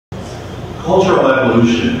Cultural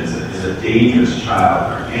evolution is a dangerous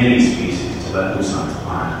child for any species to let loose on its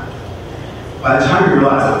planet. By the time you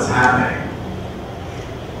realize what's happening,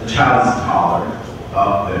 the child is tolerant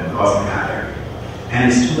of and causing havoc,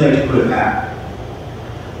 and it's too late to put it back.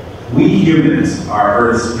 We humans are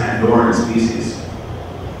Earth's Pandoran species.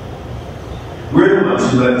 We're the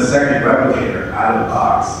ones who let the second replicator out of the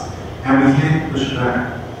box, and we can't push it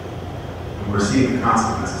back. And we're seeing the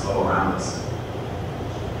consequences all around us.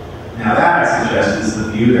 Now that, I suggest, is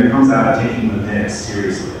the view that comes out of taking the mix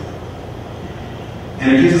seriously.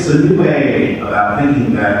 And it gives us a new way about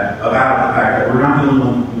thinking about the fact that we're not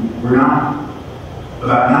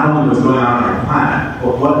about not only what's going on our planet,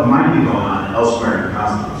 but what might be going on elsewhere in the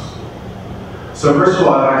cosmos. So first of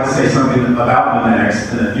all, I'd like to say something about memetics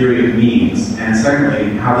and the theory of means, and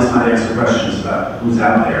secondly, how this might answer questions about who's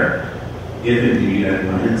out there, if indeed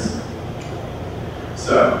anyone is.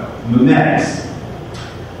 So, memetics.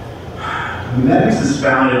 Memetics is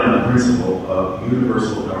founded on the principle of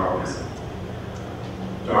universal Darwinism.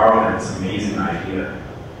 Darwin is an amazing idea.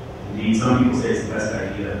 Indeed, some people say it's the best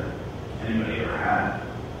idea anybody ever had.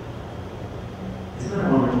 Isn't that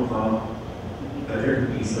a wonderful thought? That there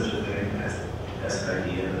could be such a thing as the best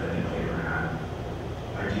idea that anybody ever had.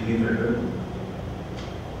 Do you think they're good?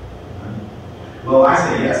 Well, I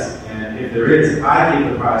say yes, and if there is, I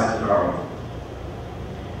give the prize to Darwin.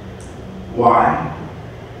 Why?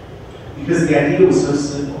 Because the idea was so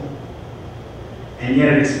simple, and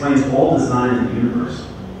yet it explains all design in the universe.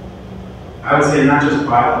 I would say not just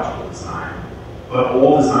biological design, but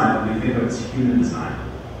all design that we think of as human design.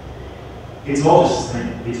 It's all just the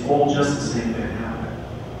same. It's all just the same thing happening.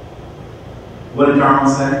 What did Darwin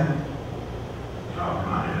say? Oh,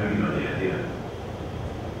 come on, I know you know the idea.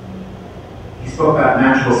 He spoke about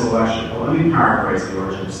natural selection. Well, let me paraphrase The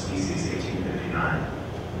Origin of Species,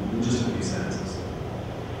 1859, in just a few sentences.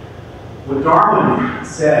 What Darwin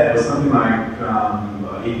said was something like,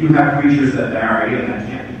 if you have creatures that vary, and that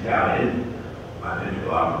can't be doubted, I've been to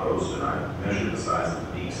a lot of coasts and I've measured the size of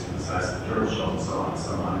the beaks and the size of the turtle shells and so on and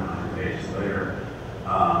so on, 100 pages later.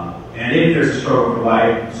 And if there's a struggle for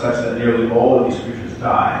life such that nearly all of these creatures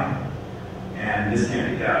die, and this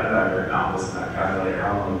can't be doubted, I've read novels and I've calculated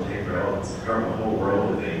how long it would take for elephants to cover the whole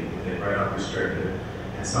world if they write up restricted,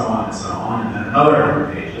 and so on and so on, and then another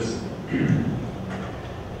 100 pages.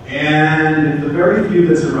 And if the very few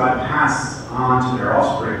that survive pass on to their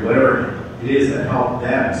offspring, whatever it is that helped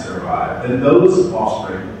them survive, then those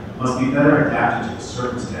offspring must be better adapted to the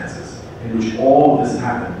circumstances in which all of this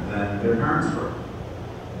happened than their parents were.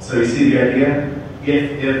 So you see the idea?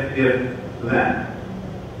 If, then.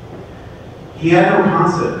 He had no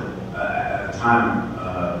concept at the time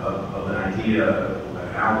of an idea,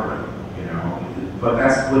 an algorithm, you know, but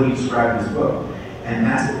that's what he described in his book. And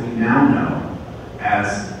that's what we now know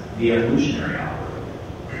as the evolutionary algorithm.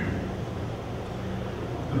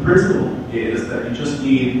 The principle is that you just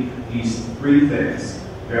need these three things: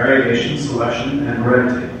 variation, selection, and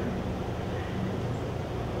heredity.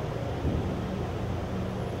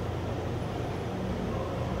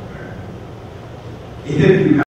 If you